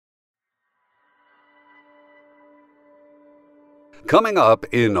Coming up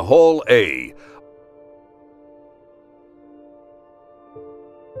in Hall A.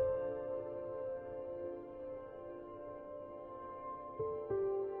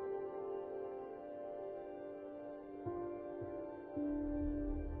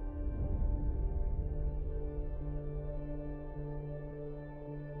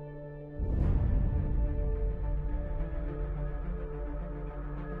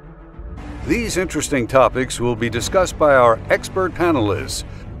 These interesting topics will be discussed by our expert panelists.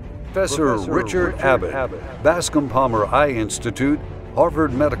 Professor Richard Abbott, Bascom Palmer Eye Institute,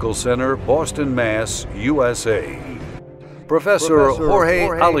 Harvard Medical Center, Boston, Mass., USA. Professor Jorge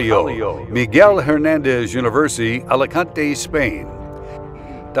Alio, Miguel Hernandez University, Alicante, Spain.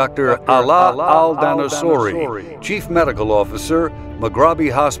 Dr. Ala Al-Danasori, Chief Medical Officer, Maghrabi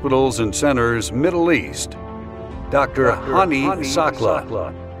Hospitals and Centers, Middle East. Dr. Hani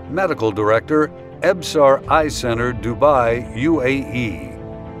Sakla, Medical Director, Ebsar Eye Center, Dubai, UAE.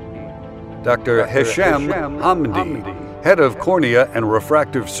 Dr. Hesham Hamdi, Head of Cornea and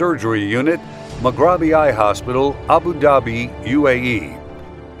Refractive Surgery Unit, Maghrabi Eye Hospital, Abu Dhabi, UAE.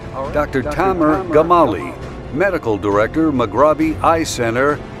 Dr. Tamer Gamali, Medical Director, Maghrabi Eye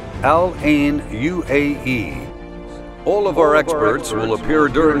Center, Al Ain, UAE. All of our experts will appear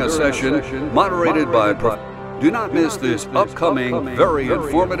during a session moderated by Professor. Do not miss this upcoming, very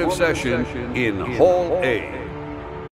informative session in Hall A.